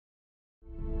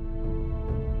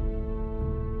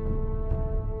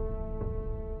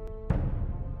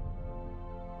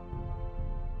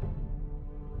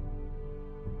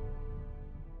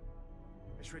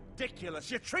it's ridiculous.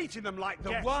 You're treating them like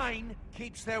The guests. wine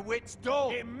keeps their wits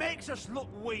dull. It makes us look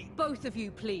weak. Both of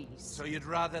you, please. So you'd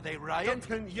rather they riot?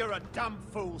 Duncan, you're a damn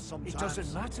fool sometimes. It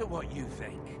doesn't matter what you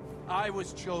think. I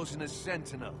was chosen as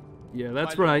sentinel. Yeah,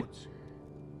 that's My right. lords.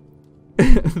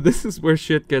 This is where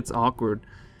shit gets awkward.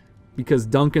 Because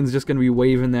Duncan's just gonna be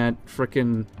waving that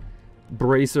frickin'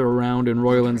 bracer around in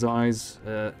Royland's eyes.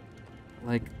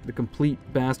 Like the complete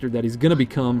bastard that he's gonna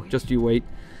become. Just you wait.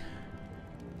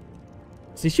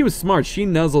 See, she was smart. She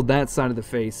nuzzled that side of the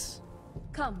face.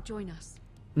 Come, join us.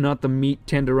 Not the meat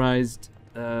tenderized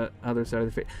other side of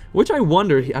the face. Which I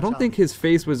wonder, I don't think his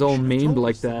face was all maimed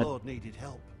like that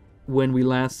when we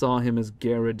last saw him as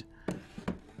Garrett.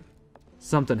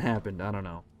 Something happened, I don't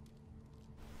know.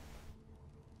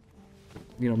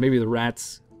 You know, maybe the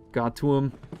rats got to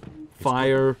him.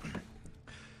 Fire.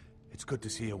 It's good to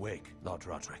see you awake, Lord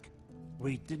Roderick.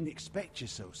 We didn't expect you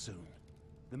so soon.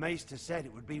 The Maester said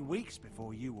it would be weeks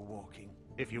before you were walking.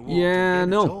 If you walked Yeah, again at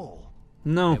no. all.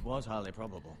 No. It was highly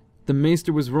probable. The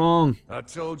Maester was wrong. I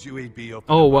told you he'd be up.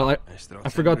 Oh, well, I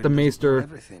forgot the Maester.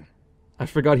 I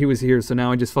forgot he was here, so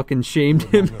now I just fucking shamed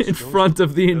him in front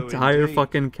of the entire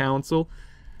fucking council.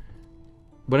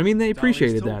 But I mean, they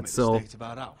appreciated that, so...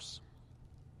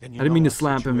 I didn't mean to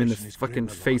slap him in the fucking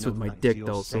face with my dick,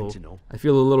 though, so I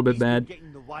feel a little bit bad.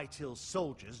 Getting the White Hill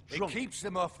soldiers It drunk. keeps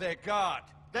them off their guard.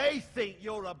 They think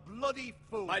you're a bloody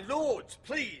fool. My lords,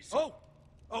 please. Oh,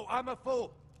 I'm a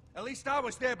fool. At least I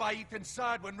was there by Ethan's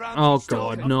side when Ramsay Oh, stole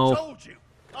God, him. no. I told you.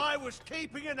 I was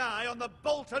keeping an eye on the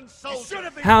Bolton soldiers.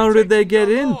 How did they get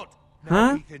in?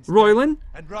 Huh? Royland?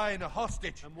 And Ryan a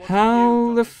hostage.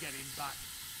 How the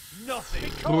Nothing.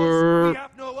 Because we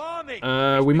have no army.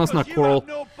 We must not quarrel.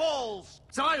 No balls.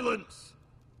 Silence.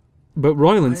 But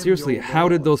Royland, seriously, how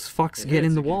did those fucks get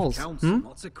in the walls?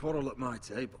 Not to quarrel at my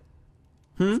table.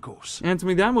 Of course. Answer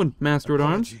me that one, Master at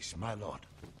Arms. Apologies, my lord.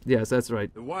 Yes, that's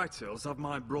right. The Whitehills have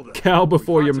my brother. Cow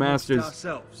before We your fight amongst masters.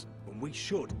 ourselves, when we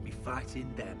should be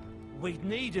fighting them. We'd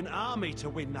need an army to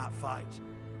win that fight.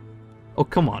 Oh,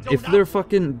 come on. If they're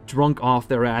fucking drunk off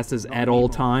their asses at all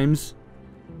times,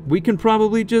 we can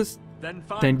probably just then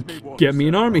get me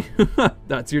an army.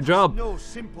 That's your job. No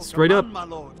simple Straight command, up. my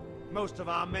lord. Most of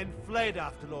our men fled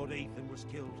after Lord Ethan was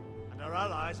killed, and our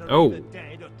allies are Oh. either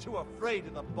dead or too afraid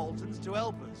of the Boltons to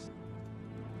help us.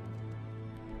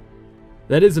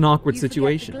 That is an awkward You forget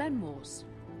situation. the Glenmores.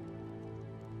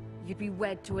 You'd be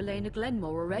wed to Elena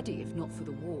Glenmore already if not for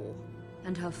the war.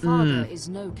 And her father is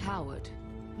no coward.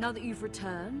 Now that you've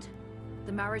returned,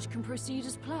 the marriage can proceed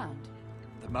as planned.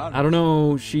 I don't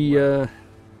know, she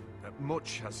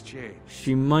Much has changed.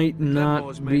 she might not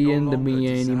Glenmores may be no into longer me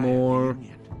desire the anymore.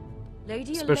 union.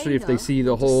 Lady Especially if they Elena see the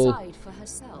will whole decide for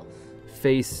herself.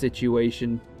 face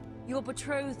situation. Your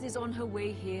betrothed is on her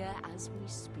way here as we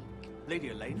speak. Lady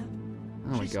Elena?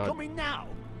 Oh my She's god. coming now.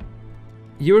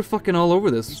 You were fucking all over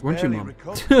this, He's weren't you, barely Mom?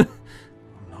 recovered.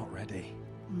 I'm not ready.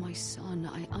 My son,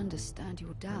 I understand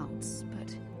your doubts,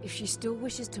 but if she still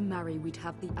wishes to marry, we'd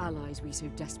have the allies we so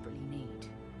desperately need.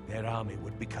 Their army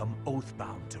would become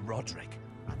oathbound to Roderick.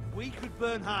 And we could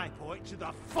burn High Point to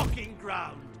the fucking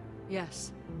ground.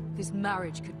 Yes, this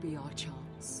marriage could be our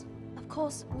chance. Of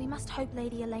course, we must hope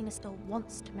Lady Elena still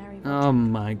wants to marry Roderick. Oh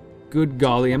my good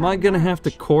golly, am I gonna have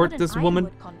to court this woman?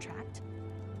 Contract.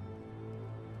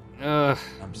 I'll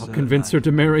convince her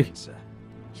to marry.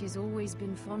 She's always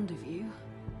been fond of you.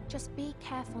 Just be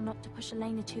careful not to push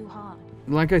Elena too hard.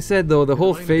 Like I said though, the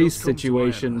whole Elena face does come to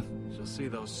situation. Ireland. She'll see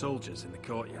those soldiers in the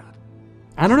courtyard.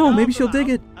 I don't know, maybe Starve she'll them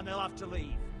dig it. out, and they'll have to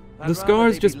leave. The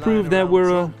scars just prove that we're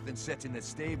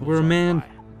a man.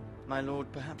 My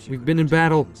lord, perhaps We've been in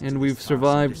battle and we've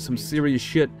survived some serious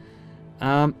shit.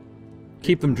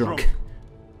 Keep them drunk.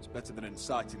 It's better than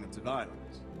inciting them to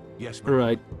violence. Yes,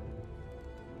 Right.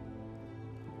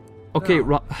 Okay,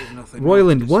 No, there's nothing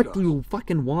Royland, more to what discuss. do you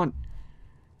fucking want?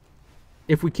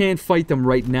 If we can't fight them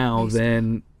right now,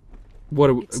 then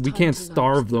what? We time can't to light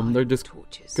starve them. the They're just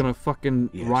torches. gonna fucking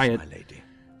Yes, riot. my lady.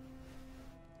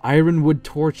 Ironwood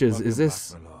torches. Is Welcome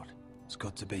this back, my lord. It's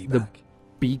good to be the back.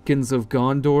 beacons of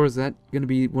Gondor? Is that gonna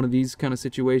be one of these kind of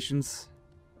situations?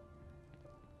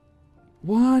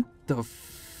 What the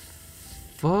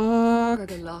fuck?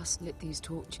 Brother last lit these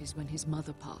torches when his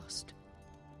mother passed.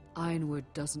 Ironwood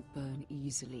doesn't burn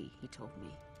easily, he told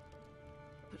me.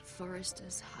 But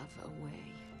foresters have a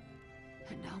way.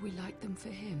 And now we light them for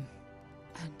him.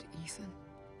 And Ethan.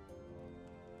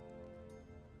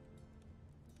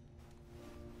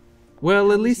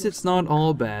 Well, at least it's not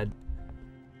all bad.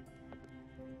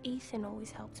 Ethan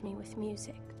always helped me with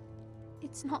music.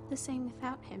 It's not the same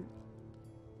without him.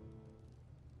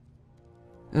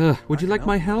 Would you like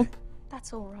my help?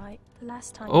 That's all right. The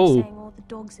last time Oh. you sang, all the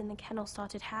dogs in the kennel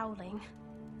started howling.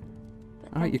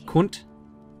 But Alright, you thank cunt.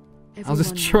 I was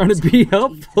just Everyone trying to knows be how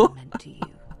much helpful. Ethan meant to you.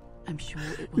 I'm sure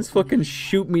it will Just fucking honor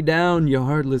shoot me down, you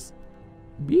heartless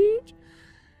bitch.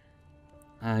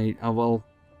 Well,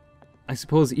 I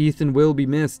suppose Ethan will be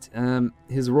missed.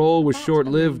 His role was About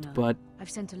short-lived, Elena, but I've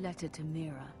sent a letter to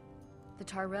Mira. The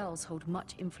Tyrells hold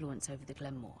much influence over the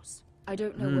Glenmores. I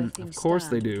don't know where of things course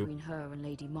stand they do. between her and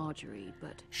Lady Marjorie,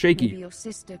 but Shaky. maybe your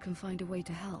sister can find a way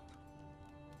to help.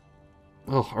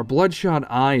 oh, our bloodshot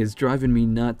eye is driving me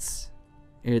nuts.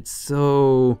 It's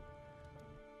so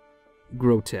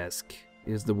grotesque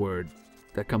is the word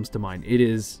that comes to mind. It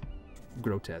is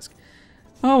grotesque.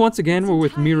 Oh, once again, we're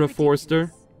with Mira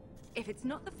Forster. If it's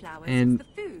not the flowers, And it's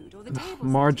the food or the table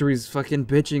Marjorie's fucking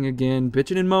bitching again.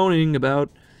 Bitching and moaning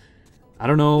about, I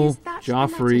don't know, Is that the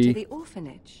letter to Joffrey. the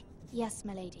orphanage? Yes,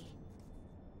 milady.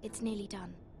 It's nearly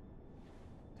done.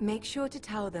 Make sure to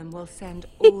tell them we'll send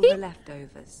all the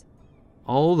leftovers.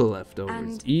 All the leftovers.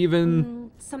 And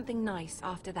Even something nice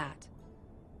after that.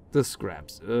 the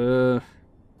scraps.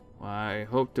 I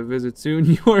hope to visit soon.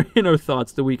 You are in our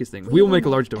thoughts, the weakest thing. We will make a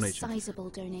large donation. A sizable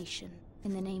donation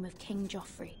in the name of King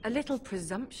Joffrey. A little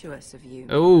presumptuous of you.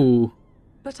 Oh.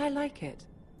 But I like it.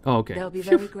 Oh, okay. They'll be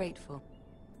Phew. very grateful.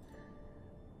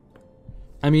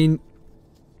 I mean,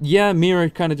 yeah, Mira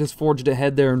kind of just forged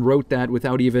ahead there and wrote that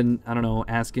without even, I don't know,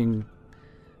 asking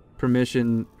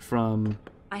permission from...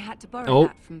 I had to borrow Oh.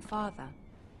 that from father.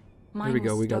 Mine Here we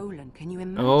go, was we got- stolen. Can you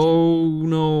imagine? Oh,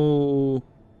 no.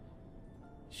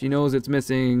 She knows it's I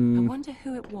missing. wonder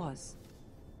who it was.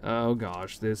 Oh,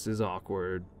 gosh, this is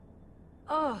awkward.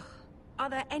 Oh, are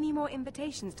there any more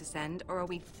invitations to send, or are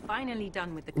we finally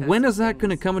done with the When cursed is that going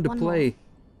to things? come into One play? more.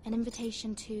 An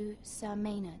invitation to Sir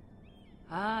Maynard.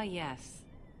 Ah, yes.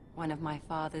 One of my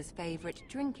father's favorite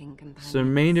drinking companions. Sir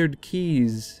Maynard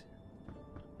Keys,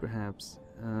 perhaps.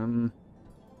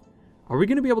 Are we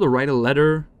going to be able to write a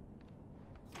letter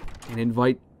and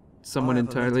invite someone I have a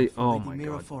letter entirely? for Oh Lady my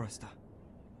Mira god. Forrester.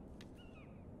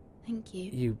 Thank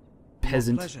you. You My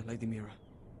peasant. pleasure, Lady Mira.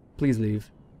 Please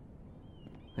leave.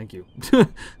 Thank you.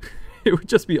 It would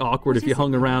just be awkward What if you is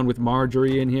hung it, Mom? around with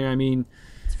Marjorie in here. I mean,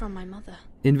 It's from my mother.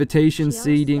 invitation, She asked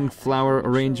seating, that I flower help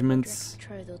ensure arrangements. Roderick's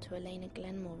betrothal to Elena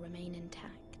Glenmore remain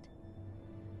intact.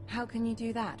 How can you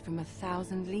do that from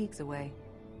 1,000 leagues away?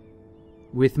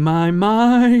 With my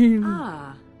mind.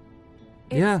 Ah.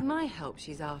 It's Yeah. my help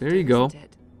she's after, There you go. isn't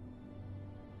it?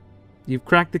 You've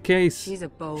cracked the case. She's a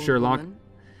bold Sherlock. woman.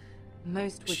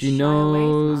 Most would She shy away from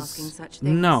knows. asking such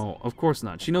things. No, of course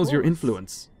not. She knows your course.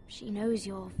 influence. She knows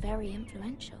you're very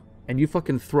influential. And you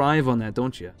fucking thrive on that,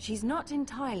 don't you? She's not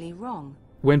entirely wrong.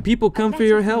 When people A come for letter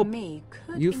your from help, me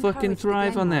could you fucking encourage the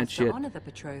thrive on that Glenmores to shit. honor the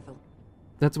betrothal.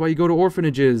 that's why you go to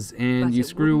orphanages and But you it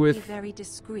screw wouldn't with. be very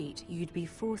discreet. You'd be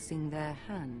forcing their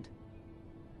hand.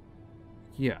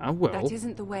 Yeah, well. That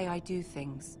isn't the way I do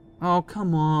things. Oh,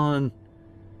 come on.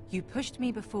 You pushed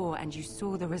me before and you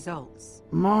saw the results.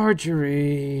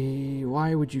 Marjorie,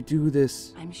 why would you do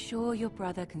this? I'm sure your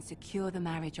brother can secure the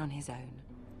marriage on his own.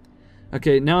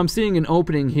 Okay, now I'm seeing an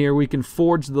opening here. We can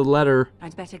forge the letter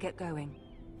I'd better get going.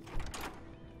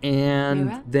 and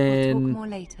Mira, we'll then. talk more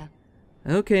later.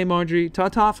 Okay, Marjorie,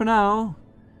 ta-ta for now.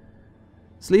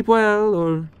 Sleep well,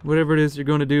 or whatever it is you're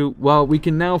going to do. Well, we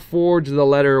can now forge the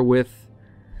letter with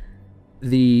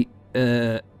the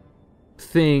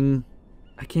thing.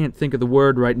 I can't think of the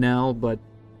word right now, but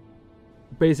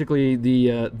basically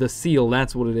the seal.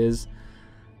 That's what it is.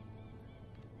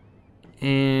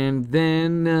 And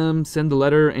then send the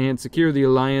letter and secure the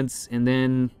alliance, and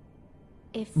then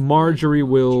If Marjorie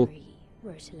will. Marjorie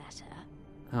wrote a letter,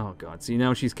 Oh god, see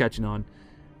now she's catching on.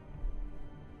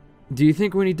 Do you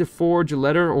think we need to forge a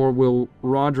letter, or will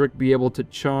Roderick be able to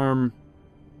charm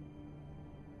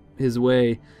his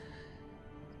way?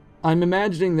 I'm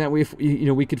imagining that we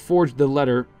could forge the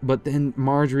letter, but then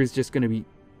Marjorie's just going to be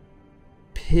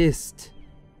pissed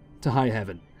to high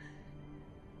heaven.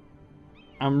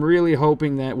 I'm really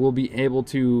hoping that we'll be able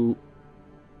to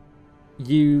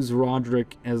use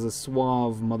Roderick as a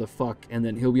suave motherfuck, and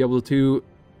then he'll be able to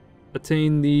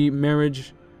attain the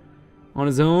marriage on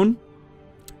his own.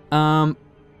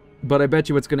 But I bet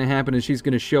you what's going to happen is she's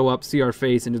going to show up, see our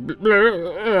face, and just,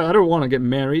 I don't want to get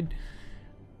married.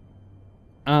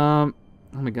 Oh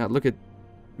my god, look at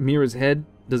Mira's head.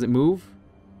 Does it move?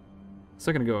 A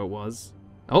second ago it was.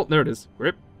 Oh, there it is.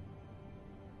 Rip.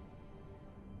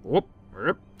 Whoop.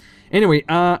 Rip. Anyway,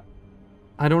 I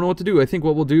don't know what to do. I think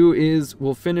what we'll do is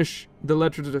we'll finish the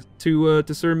letter to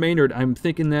Sir Maynard. I'm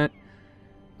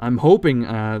hoping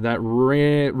that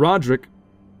Roderick,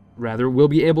 rather, will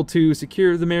be able to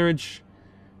secure the marriage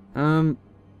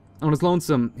on his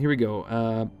lonesome. Here we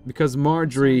go. Because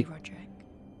Marjorie Sorry, Roderick.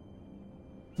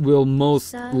 will most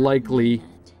Sir likely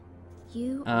Maynard,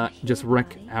 you are just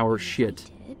wreck hereby our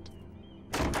shit. invited.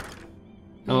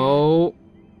 Oh.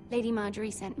 Lady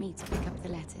Marjorie sent me to pick up the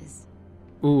letters.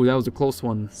 Ooh, that was a close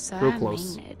one. Sir Real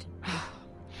close. Maynard.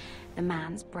 The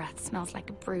man's breath smells like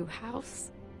a brew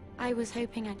house. I was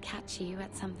hoping I'd catch you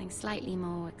at something slightly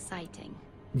more exciting.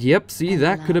 Yep, see, A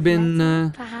that could have love been,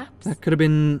 letter, perhaps? that could have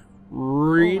been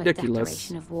Or a ridiculous.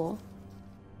 declaration of war.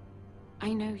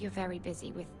 I know you're very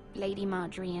busy with Lady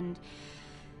Marjorie and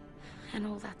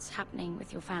all that's happening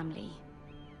with your family.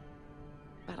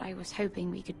 But I was hoping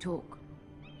we could talk,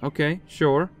 Okay,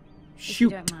 sure. if you Shoot.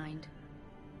 don't mind.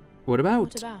 What about?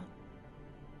 What about?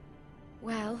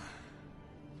 Well,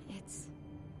 it's...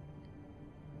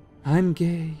 I'm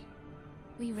gay.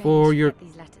 We really For should your get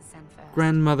these letters sent first.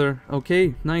 grandmother.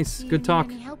 Okay, nice. Do you Good need talk.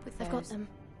 any help with I've got those? them.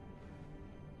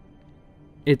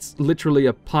 It's literally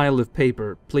a pile of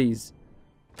paper, please.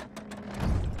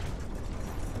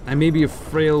 I may be a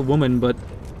frail woman, but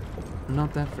I'm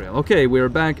not that frail. Okay, we're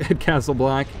back at Castle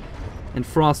Black, and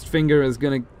Frostfinger is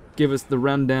gonna give us the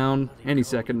rundown any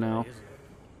second now.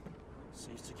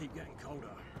 Seems to keep getting colder.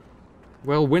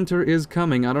 Well, winter is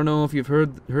coming. I don't know if you've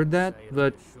heard that,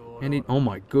 but oh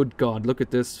my good god, look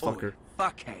at this fucker. Oi,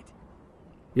 fuckhead.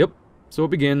 Yep. So it You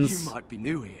begins. might be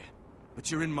new here,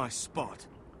 but you're in my spot.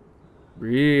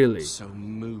 Really. So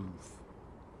move.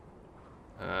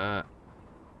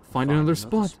 Find another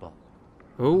spot.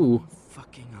 Oh.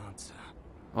 Fucking answer.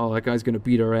 Oh, that guy's gonna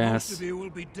beat our Most ass of you will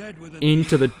be dead within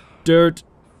into the dirt.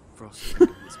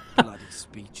 Frostfinger's bloody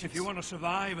speeches. If you want to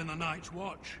survive in the night's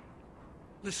watch,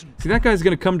 listen. See, that guy's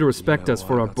gonna come to respect You know us why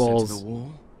for I our got sent to balls. the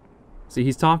wall? See,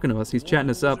 he's talking to us. He's chatting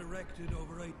us up. Wall was erected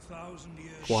over 8,000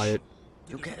 years Quiet.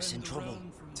 You'll get us in trouble.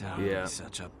 Tell Yeah. me,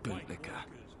 such a bootlicker.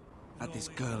 Had this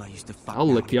girl I used to fuck I'll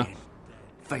now lick and ya. again.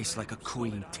 Face like a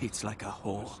queen, tits like a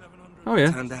whore. Oh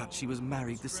yeah. Turned out she was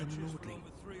married to some lordling.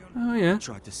 Oh yeah.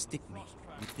 Tried to stick me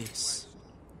with this.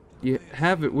 You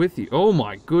have it with you. Oh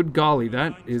my good golly,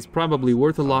 that is probably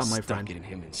worth a lot, I my stuck friend. it in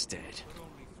him instead.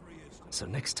 So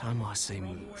next time I say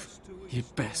move,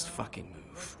 you'd best fucking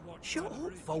move. Shut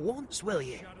up for once, will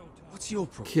you? What's your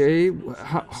problem? Okay,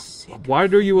 why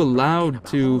are you allowed All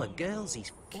to the girls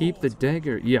he's keep the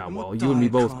dagger? Yeah, And well, what you and me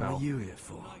diet both, crime pal. Are you here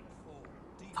for?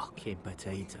 fucking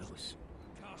potatoes.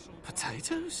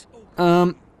 Potatoes?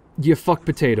 You fuck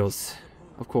potatoes,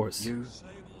 of course. You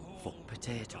fuck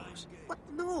potatoes. What?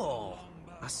 No,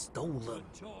 I stole them.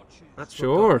 That's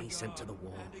Sure. what got me sent to the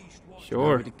wall.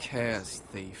 Sure. Nobody cares,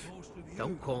 thief.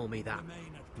 Don't call me that.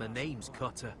 My name's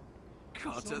Cotter.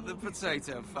 Cotter the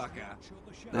potato fucker.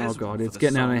 Oh god, it's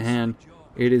getting out of hand.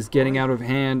 It is getting out of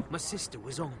hand. My sister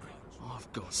was hungry.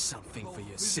 I've got something for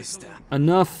your sister.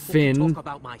 Enough, Talk Finn.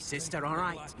 about my sister, all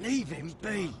right? Leave him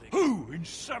be. Who in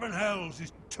seven hells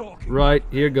is talking? Right,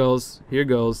 here goes. Here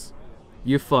goes.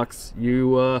 You fucks.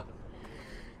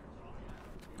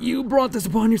 You brought this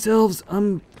upon yourselves.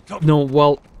 No,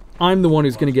 well, I'm the one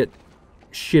who's gonna get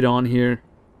shit on here.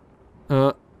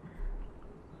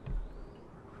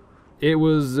 It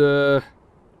was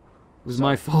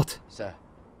my fault. Sir,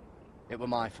 it were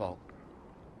my fault.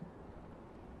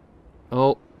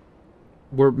 Oh,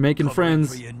 we're making Covering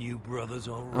friends. For your new brothers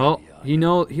already, Oh,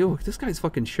 are you? this guy's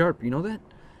fucking sharp. You know that?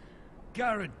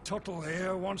 Garrett Tuttle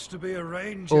here wants to be a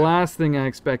ranger. The last thing I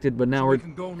expected, but now so we're we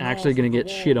can go actually north gonna of the get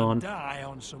wall shit and on. Die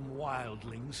on some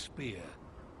wildling spear.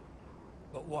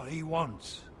 But what he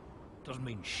wants doesn't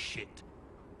mean shit.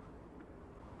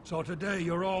 So today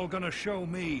you're all gonna show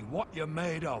me what you're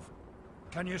made of.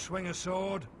 Can you swing a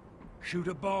sword? Shoot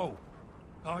a bow?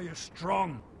 Are you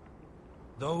strong?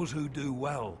 Those who do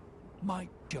well might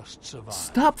just survive.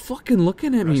 Stop fucking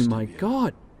looking at me, Rest of my you.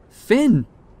 god. Finn.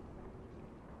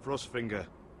 Frostfinger,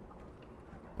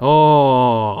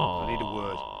 Oh. I need a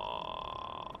word.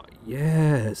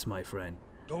 Yes, my friend.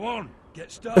 Go on,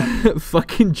 get started.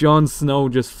 Fucking Jon Snow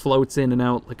just floats in and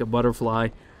out like a butterfly.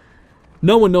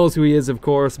 No one knows who he is, of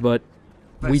course, but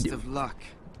we Best do. of luck,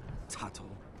 Tuttle.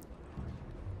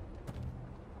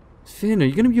 Finn, are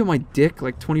you gonna be on my dick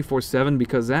like 24/7?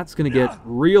 Because that's gonna get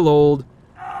real old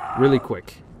really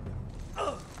quick.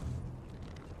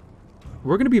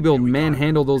 We're gonna be able to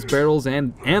manhandle those barrels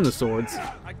and the swords.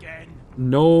 Again.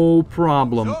 No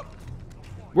problem.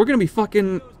 We're gonna be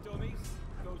fucking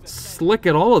slick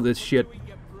at all of this shit.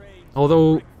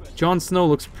 Although Jon Snow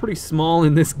looks pretty small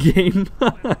in this game.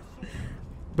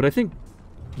 But I think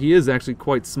he is actually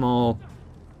quite small,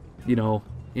 you know,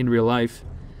 in real life.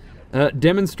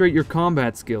 Demonstrate your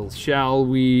combat skills. Shall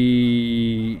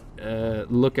we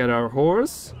look at our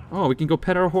horse? Oh, we can go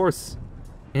pet our horse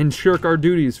and shirk our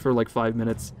duties for like 5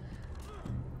 minutes.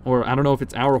 Or I don't know if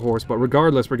it's our horse, but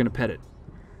regardless, we're gonna pet it.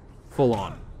 Full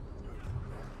on.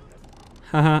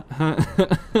 Haha.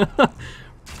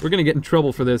 We're gonna get in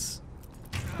trouble for this.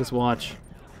 This watch.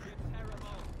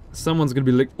 Someone's gonna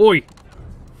be like, "Oi!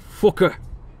 Fucker!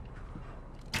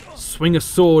 Swing a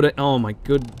sword at..." Oh my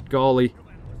good golly.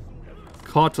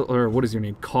 Cotter, or what is your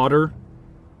name? Cotter?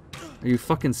 Are you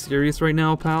fucking serious right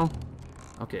now, pal?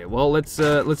 Okay, well, let's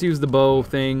use the bow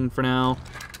thing for now.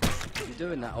 You're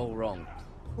doing that all wrong.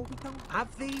 Well, we don't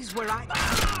have these where I...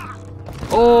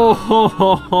 Oh, ho,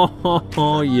 ho, ho, ho,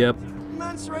 ho, yep.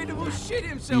 Man's ready to shit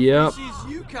himself. Yep. When he sees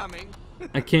you coming.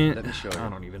 I can't... Let me show you. I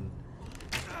don't even...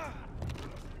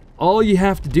 All you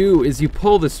have to do is you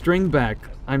pull the string back.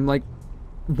 I'm like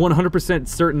 100%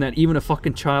 certain that even a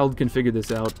fucking child can figure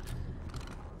this out.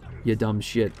 You dumb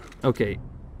shit. Okay.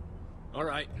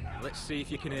 Alright, let's see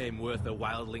if you can aim worth a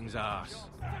wildling's arse.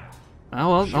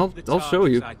 Oh, I'll show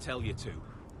you. I tell you to.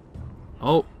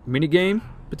 Oh, minigame,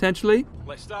 potentially?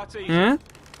 Let's start easy. Huh?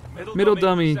 Middle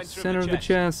dummy, center center of the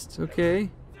chest.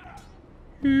 Okay.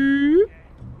 You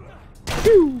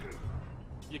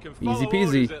can follow Easy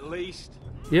peasy. orders at least.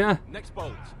 Yeah. Next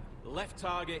bolt. Left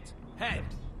target. Head.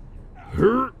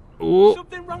 Oh.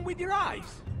 Something wrong with your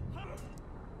eyes?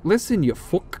 Listen, you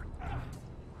fuck.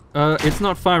 It's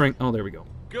not firing. Oh, there we go.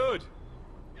 Good.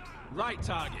 Right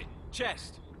target.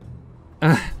 Chest.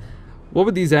 What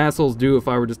would these assholes do if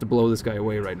I were just to blow this guy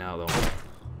away right now, though?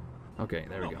 Okay,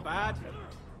 there we go. Not bad.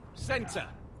 Center.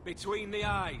 Between the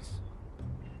eyes.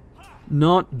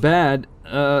 Not bad.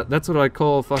 That's what I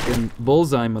call fucking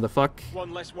bullseye, motherfuck.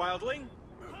 One less wildling.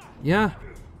 Yeah.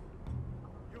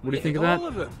 What do you think of that? All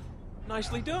of them.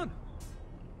 Nicely done.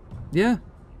 Yeah.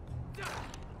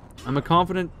 I'm a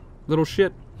confident little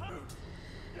shit.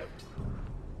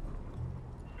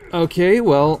 Okay,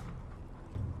 well,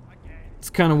 it's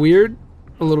kind of weird,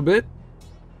 a little bit.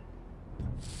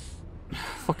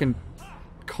 Fucking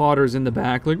Cotter's in the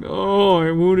back, like, oh,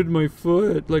 I wounded my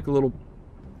foot, like a little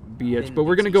bitch. But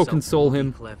we're gonna go console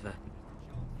him. Clever.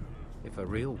 If a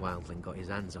real wildling got his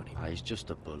hands on him. Ah, he's just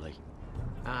a bully.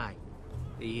 Aye,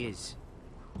 he is.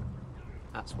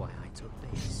 That's why I took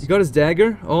this. You got his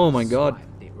dagger? Oh my god.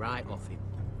 Swiped it right off him.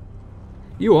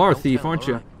 You are a Don't thief, tell, aren't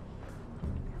you? alright?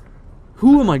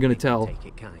 Who am I gonna tell? Take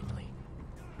it kindly.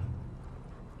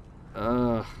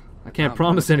 I can't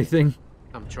promise anything.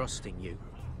 I'm trusting you.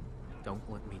 Don't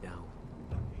let me down.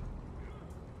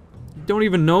 You don't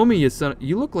even know me, you son.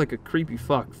 You look like a creepy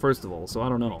fuck, first of all, so I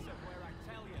don't know.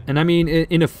 And I mean,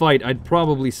 in a fight, I'd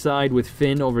probably side with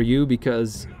Finn over you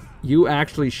because you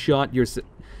actually shot your...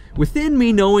 Within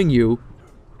me knowing you,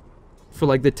 for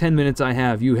like the 10 minutes I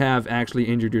have, you have actually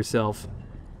injured yourself.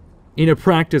 In a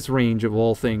practice range of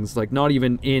all things, like not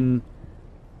even in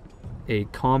a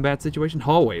combat situation.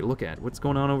 Hallway, look at what's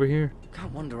going on over here.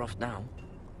 Can't wander off now.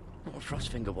 Not with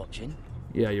Frostfinger watching.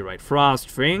 Yeah, you're right.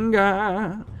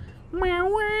 Frostfinger.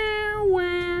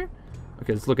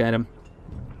 Okay, let's look at him.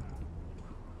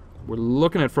 We're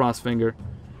looking at Frostfinger.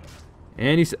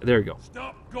 And he's... There we go.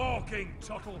 Stop gawking,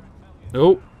 Tuttle.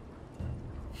 Oh.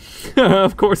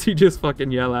 Of course he just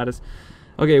fucking yell at us.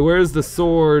 Okay, where's the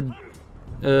sword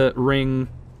ring?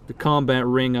 The combat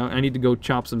ring. I need to go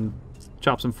chop some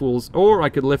fools. Or I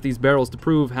could lift these barrels to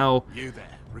prove how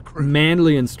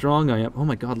manly and strong I am. Oh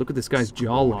my god, look at this guy's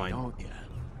jawline.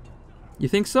 You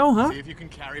think so, huh? See if you can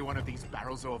carry one of these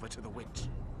barrels over to the witch.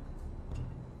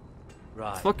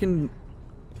 Right. Fucking...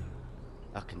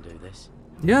 I can do this.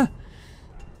 Yeah.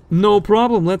 No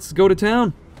problem. Let's go to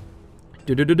town.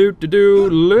 Do-do-do-do-do-do.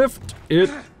 Lift it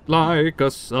like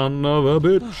a son of a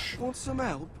bitch. Want some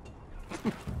help?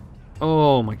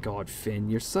 Oh my god, Finn.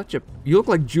 You're such a... You look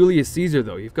like Julius Caesar,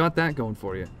 though. You've got that going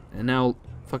for you. And now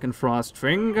fucking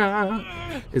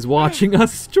Frostfinger is watching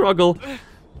us struggle.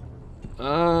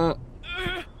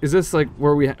 Is this like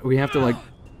where we have to like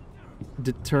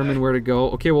determine where to go?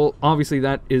 Okay, well, obviously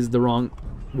that is the wrong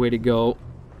way to go.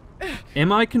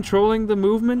 Am I controlling the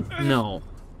movement? No.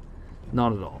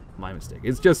 Not at all. My mistake.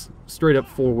 It's just straight up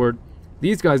forward.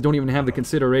 These guys don't even have the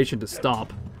consideration to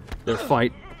stop their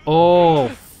fight. Oh,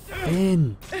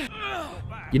 Finn.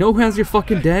 You know who has your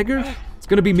fucking dagger? It's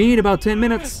gonna be me in about 10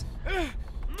 minutes.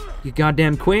 You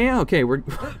goddamn queer. Okay,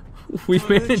 we've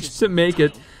managed to make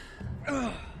it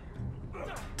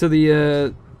to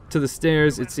the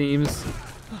stairs, it seems.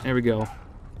 There we go.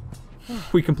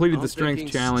 We completed the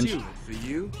strength challenge. For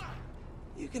you,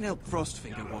 you can help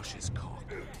Frostfinger wash his cock.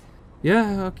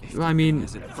 Yeah, okay. Well, I mean,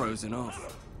 Is it frozen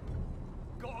off?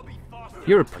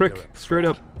 you're a prick, straight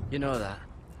up. You know that?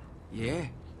 Yeah,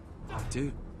 I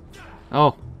do.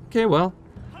 Oh, okay, well.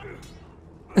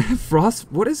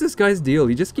 Frost, what is this guy's deal?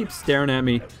 He just keeps staring at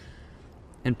me.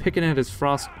 and picking at his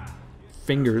frost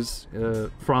fingers.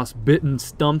 Frost-bitten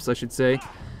stumps, I should say.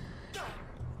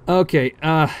 Okay,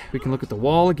 we can look at the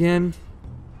wall again.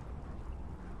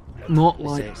 Not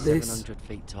like this. 700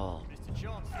 feet tall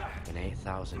and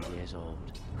 8,000 years old.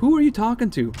 Who are you talking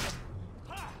to?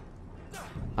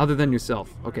 Other than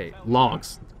yourself. Okay,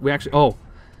 Logs. We actually... Oh.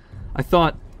 I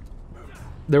thought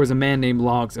there was a man named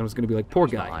Logs and I was going to be like, poor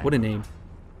guy. What a name.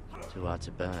 Too hard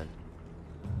to burn.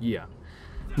 Yeah.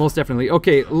 Most definitely.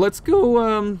 Okay, let's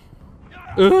go,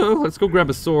 let's go grab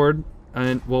a sword.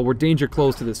 And, well, we're danger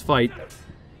close to this fight.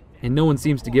 And no one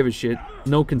seems to give a shit.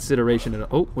 No consideration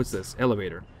at all. Oh, what's this?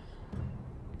 Elevator.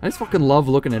 I just fucking love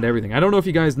looking at everything. I don't know if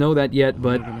you guys know that yet,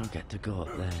 but... We don't get to go up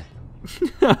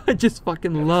there. I just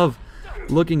fucking love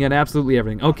looking at absolutely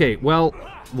everything. Okay, well,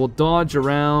 we'll dodge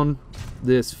around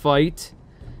this fight.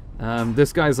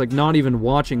 This guy's like not even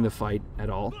watching the fight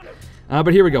at all.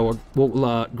 But here we go.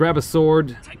 We'll grab a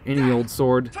sword, any old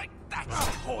sword.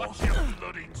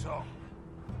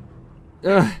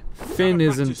 Finn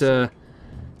isn't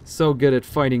so good at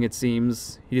fighting, it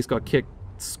seems. He just got kicked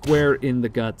square in the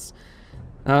guts.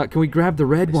 Can we grab the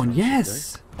red one?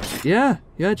 Yes! Yeah,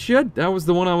 it should. That was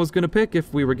the one I was going to pick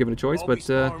if we were given a choice, but,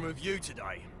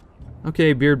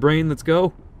 okay, Beard Brain, let's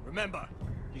go. Remember,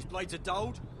 these blades are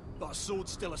dulled, but a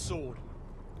sword's still a sword.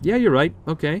 Yeah, you're right.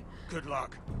 Okay. Good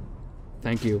luck.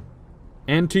 Thank you.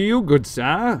 And to you, good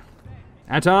sir.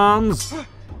 At arms.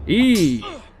 E.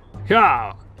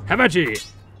 Ha.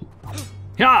 Havachi.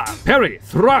 Ha. Parry.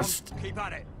 Thrust. Keep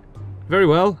at it. Very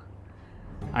well.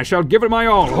 I shall give it my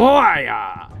all.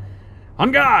 Hoya!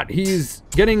 On guard! He's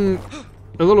getting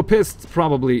a little pissed,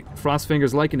 probably.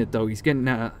 Frostfinger's liking it, though. He's getting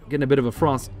a bit of a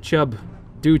frost chub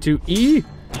due to E.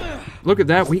 Look at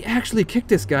that. We actually kicked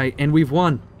this guy, and we've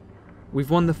won. We've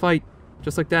won the fight.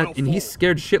 Just like that. And he's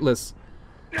scared shitless.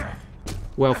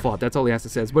 Well fought. That's all he has to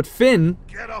say. But Finn...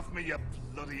 Get off me, you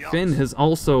bloody Finn has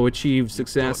also achieved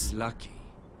success. Lucky.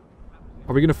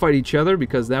 Are we going to fight each other?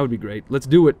 Because that would be great. Let's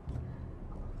do it.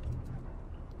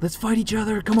 Let's fight each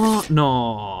other. Come on.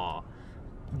 No.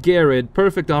 Garrett,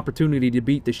 perfect opportunity to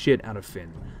beat the shit out of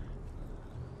Finn.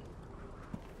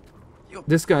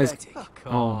 This guy's...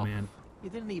 Oh, man. You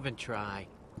didn't even try.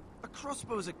 A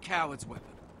crossbow's a coward's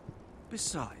weapon.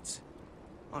 Besides,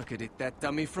 I could hit that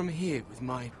dummy from here with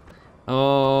my...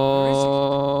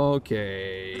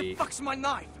 Okay. Where the fuck's my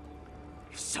knife?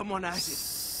 If someone has it...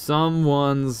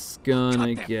 Someone's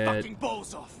gonna cut their get... fucking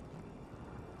balls off.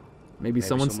 Maybe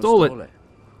someone stole it.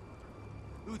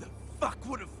 Who the fuck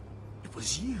would have... It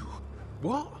was you.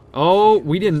 What? Oh,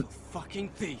 we didn't... Fucking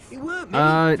thief. It weren't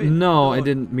me. No, I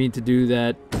didn't mean to do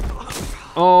that.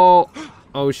 Oh,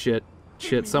 shit.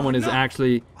 Shit, someone is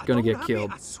actually gonna get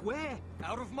killed. I swear.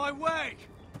 Out of my way.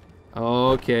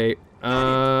 Okay,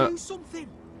 Do something.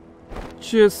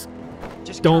 just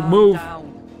don't move.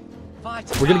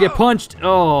 We're gonna get punched.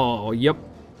 Oh, yep.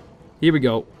 Here we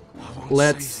go.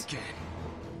 Let's...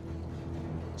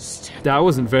 That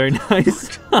wasn't very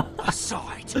nice.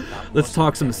 Let's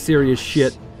talk some serious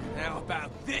shit. How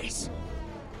about this?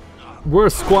 We're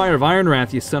a squire of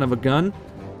Ironwrath, you son of a gun.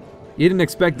 You didn't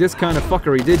expect this kind of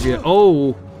fuckery, did you?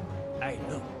 Oh.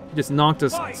 You just knocked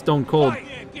us stone cold.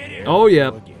 Oh,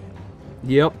 yep.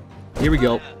 Yep. Here we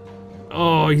go.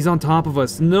 Oh, he's on top of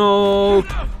us. No.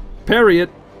 Parry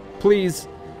it. Please.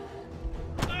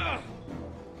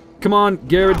 Come on,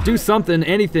 Garrett. Do something.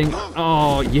 Anything.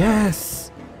 Oh,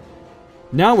 yes.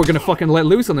 Now we're gonna fucking let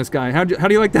loose on this guy. How do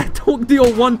you like that? The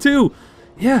old 1-2.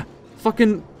 Yeah.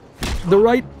 Fucking the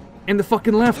right and the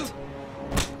fucking left.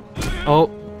 Oh.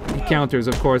 He counters,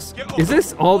 of course. Is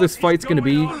this all this fight's gonna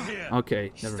be?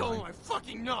 Okay, never Stole mind. my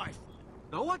fucking knife.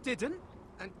 No, I didn't.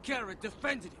 And Garrett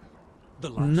defended him. The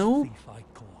last No. thief I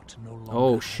caught no longer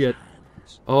Oh shit.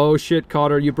 Oh shit,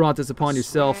 Cotter, you brought this upon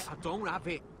yourself. I don't have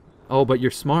it. Oh, but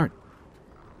you're smart.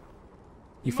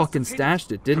 You fucking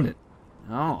stashed it, didn't it?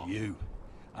 Oh. You.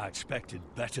 I expected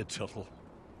better, Tuttle.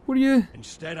 What are you...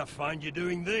 Instead, I find you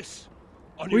doing this.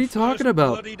 On What are your you talking first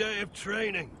about? bloody day of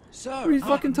training. Sir, What are you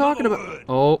fucking talking about?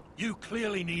 Oh. You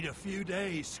clearly need a few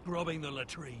days scrubbing the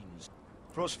latrines.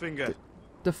 Frostfinger.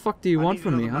 The fuck do you want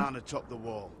from me, another huh? man atop the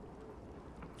wall.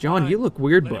 John, you look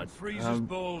weird, Let him bud. freeze his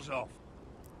balls off.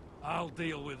 I'll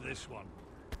deal with this one.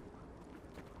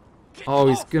 Oh,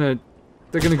 he's gonna...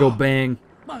 They're gonna go bang.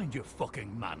 Mind your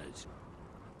fucking manners.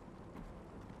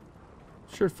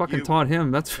 Sure fucking You, taught him,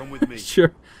 that's come with me.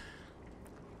 sure.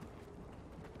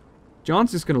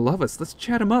 John's just gonna love us. Let's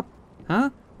chat him up. Huh?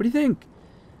 What do you think?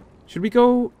 Should we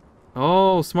go...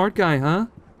 Oh, smart guy, huh?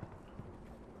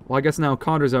 Well, I guess now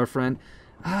Cotter's our friend.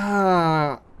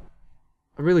 Ah...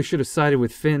 I really should have sided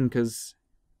with Finn, because...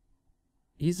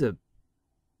 He's a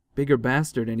bigger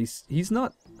bastard, and he's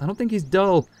not. I don't think he's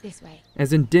dull. This way.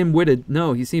 As in dim-witted.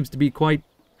 No, he seems to be quite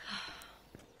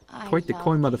the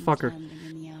coy motherfucker.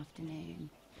 In the afternoon.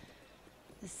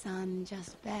 The sun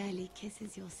just barely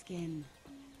kisses your skin.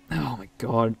 Oh my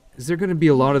god. Is there gonna be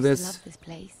a lot of this? Love this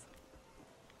place.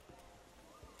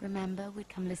 Remember, we'd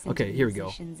come listen okay, to here we go.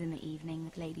 musicians in the evening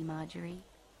with Lady Marjorie.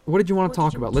 What did you want to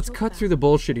talk about? Let's cut through the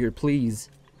bullshit here, please.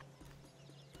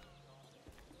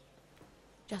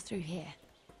 Just through here.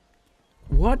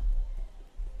 What?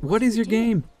 What is your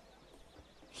game?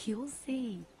 You'll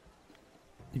see.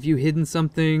 Have you hidden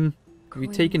something? Have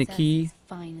you taken a key?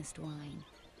 Finest wine.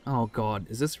 Oh god,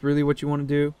 is this really what you want to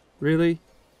do? Really?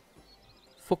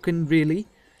 Fucking really?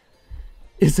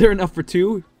 Is there enough for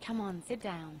two? Come on, sit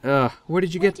down. Where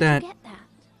did you get that?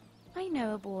 I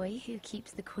know a boy who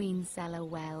keeps the Queen's cellar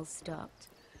well stocked.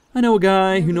 I know a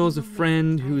guy who knows a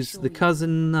friend who's the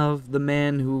cousin of the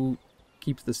man who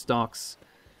keeps the stocks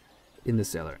in the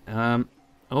cellar.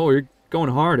 Oh, you're going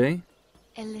hard, eh?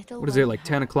 A little what is it, like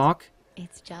 10 o'clock?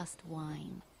 It's just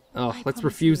wine. Oh, let's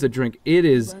refuse the drink. It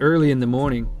is early in the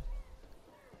morning.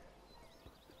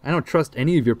 I don't trust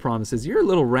any of your promises. You're a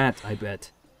little rat, I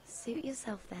bet. Suit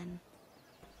yourself then.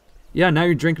 Yeah, now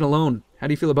you're drinking alone. How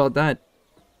do you feel about that?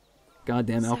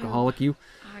 Goddamn alcoholic, you.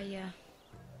 Are ya?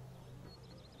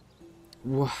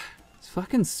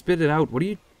 Fucking spit it out. What are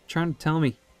you trying to tell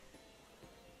me?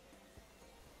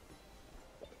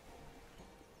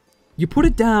 You put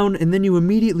it down and then you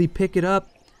immediately pick it up.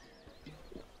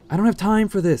 I don't have time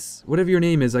for this. Whatever your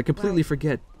name is, I completely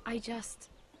forget. I just...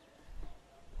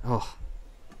 Oh.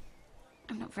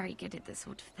 I'm not very good at this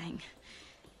sort of thing.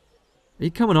 Are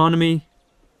you coming on to me?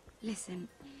 Listen,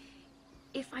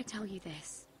 if I tell you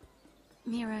this,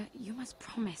 Mira, you must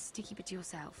promise to keep it to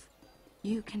yourself.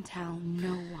 You can tell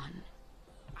no one.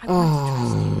 I want to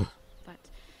trust you, but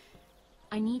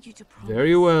I need you to promise.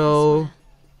 Very well.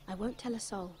 I won't tell a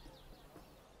soul.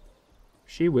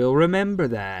 She will remember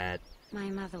that. My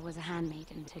mother was a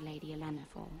handmaiden to Lady Elena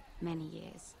for many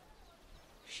years.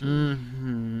 She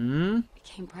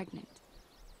became pregnant.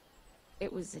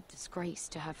 It was a disgrace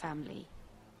to her family.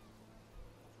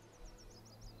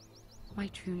 My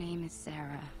true name is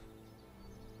Sarah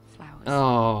Flowers.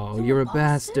 Oh, you're a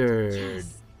bastard.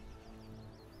 Yes.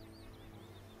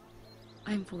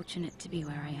 I'm fortunate to be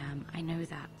where I am. I know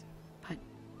that. But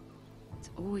to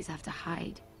always have to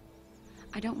hide.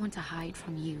 I don't want to hide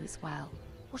from you as well.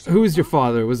 Who's your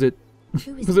father? Was it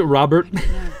Robert? I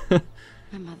don't know.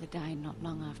 My mother died not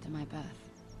long after my birth.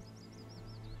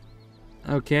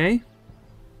 Okay.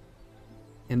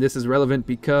 And this is relevant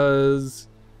because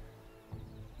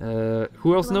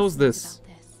who else knows this?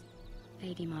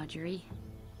 Lady Marjorie,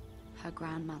 her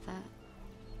grandmother,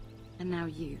 and now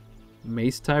you.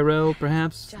 Mace Tyrell,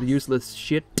 perhaps? The useless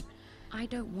shit? I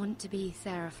don't want to be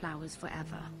Sarah Flowers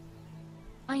forever.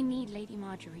 I need Lady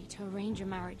Marjorie to arrange a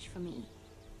marriage for me.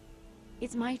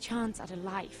 It's my chance at a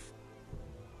life.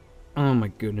 Oh my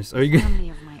goodness. Are you gonna family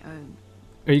of my own.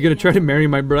 Are you gonna try to marry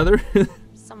my brother?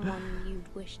 Someone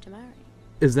you'd wish to marry.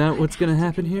 Is that what's gonna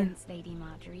happen here? Lady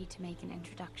Marjorie to make an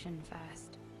introduction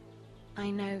first. I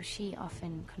know she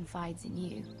often confides in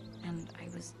you, and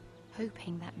I was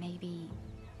hoping that maybe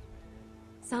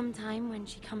sometime when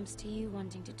she comes to you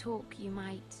wanting to talk, you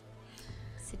might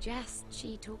suggest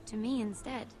she talk to me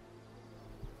instead.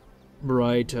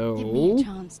 Righto. Give me a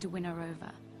chance to win her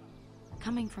over.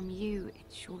 Coming from you,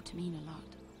 it's sure to mean a lot.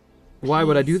 Why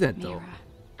would I do Please, that, though? Mira.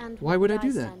 And why would I do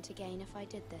I that? stand to gain if I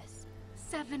did this?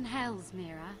 7 hells,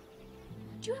 Mira.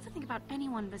 Do you ever think about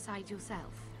anyone besides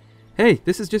yourself? Hey,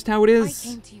 this is just how it is. I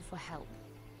came to you for help.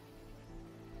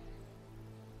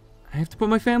 I have to put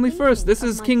my family first. This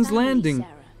is King's Landing.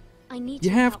 I need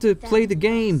You have to help play them the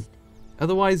game. first.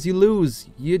 Otherwise, you lose.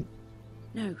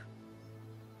 No.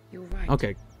 You're right.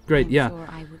 Okay, great, I'm yeah. sure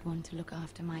I would want to look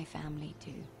after my family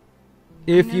too.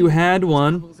 If you had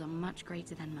one, Troubles are much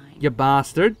greater than mine. you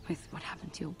bastard. With what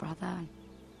happened to your brother and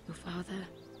your father.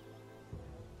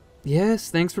 Yes,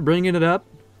 thanks for bringing it up.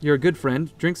 You're a good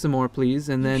friend. Drink some more, please,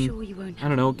 and then, Sure you won't I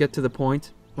don't know, get to the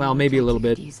point. Well, Maybe maybe a I little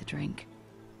could bit. use a drink.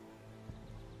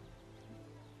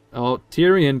 Oh,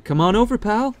 Tyrion, come on over,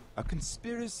 pal. A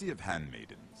conspiracy of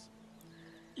handmaidens.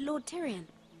 Lord Tyrion,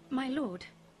 my lord.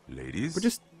 Ladies? We're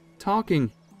just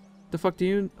talking. The fuck do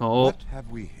you... Oh. What have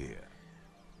we here?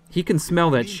 He can smell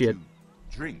that You shit. mean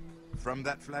to drink from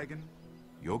that flagon?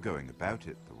 You're going about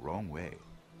it the wrong way.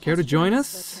 Care to join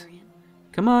us?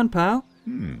 Come on, pal.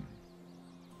 Of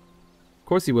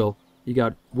course he will. You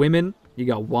got women, you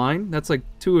got wine. That's like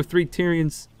 2 or 3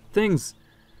 Tyrion's things.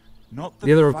 Not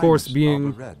The other, of course, finest being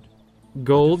Arbor Red,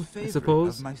 gold, but a I favorite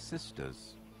suppose. of my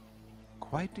sister's.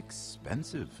 Quite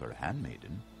expensive for a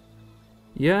handmaiden.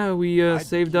 Yeah, we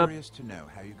saved up. Curious to know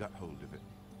how you got hold of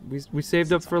it. We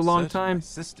saved up for a long time. My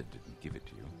sister didn't give it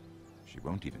to you. She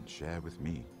won't even share with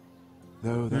me.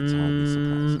 Though that's hardly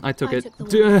surprising. I took it.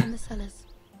 The one from the cellars.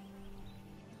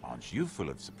 Aren't you full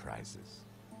of surprises?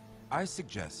 I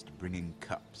suggest bringing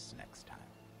cups next time.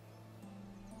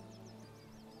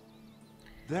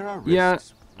 There are risks. Yeah,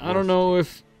 I don't know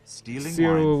if stealing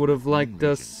Zero wine would have from liked region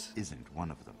us. Isn't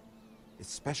one of them,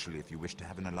 especially if you wish to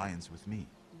have an alliance with me.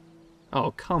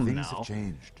 Oh, come Things now. have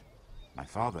changed. My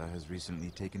father has recently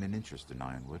taken an interest in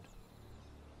Ironwood.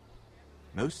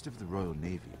 Most of the Royal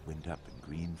Navy went up in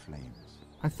green flames.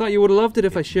 I thought you would have loved it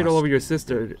if I shit all over your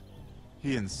sister.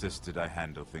 He insisted I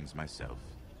handle things myself.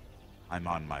 I'm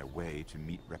on my way to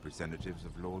meet representatives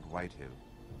of Lord Whitehill.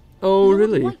 Oh, Lord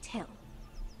really? Whitehill.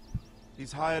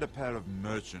 He's hired a pair of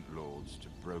merchant lords to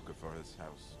broker for his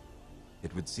house.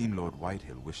 It would seem Lord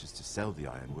Whitehill wishes to sell the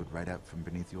Ironwood right out from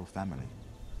beneath your family.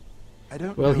 I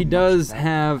don't Well, know he much does about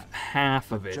have that,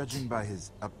 half of but it. judging by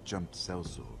his up-jumped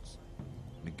sellswords,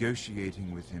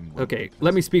 negotiating with him. Okay,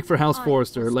 let me speak for House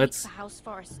Forrester. Let's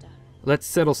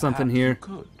settle something Perhaps here. you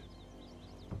could.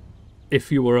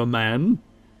 If you were a man.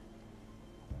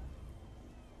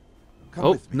 Come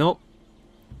Oh, with me. no.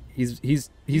 He's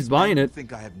These buying men it.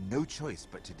 think I have no choice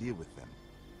but to deal with them.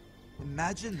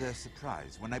 Imagine their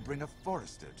surprise when I bring a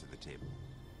Forrester to the table.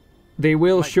 They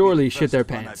will Might be surely the shit first their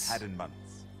fun pants. I've had in months.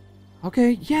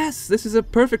 Okay, yes, this is a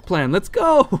perfect plan. Let's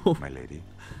go. My lady.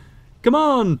 Come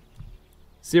on.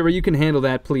 Zero, you can handle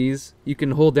that, please. You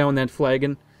can hold down that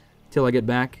flagon till I get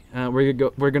back. We're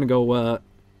gonna go.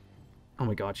 Oh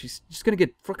my God, she's just gonna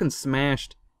get fucking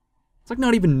smashed. It's like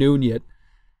not even noon yet.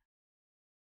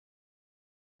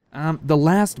 The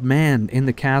last man in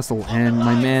the castle, and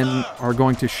my men are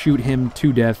going to shoot him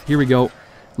to death. Here we go.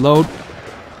 Load.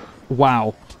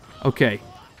 Wow. Okay.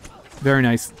 Very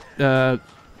nice.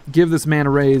 Give this man a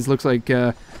raise. Looks like,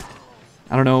 I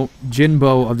don't know,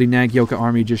 Jinbo of the Nagyoka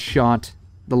army just shot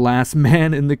the last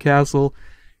man in the castle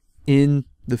in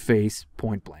the face,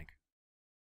 point blank.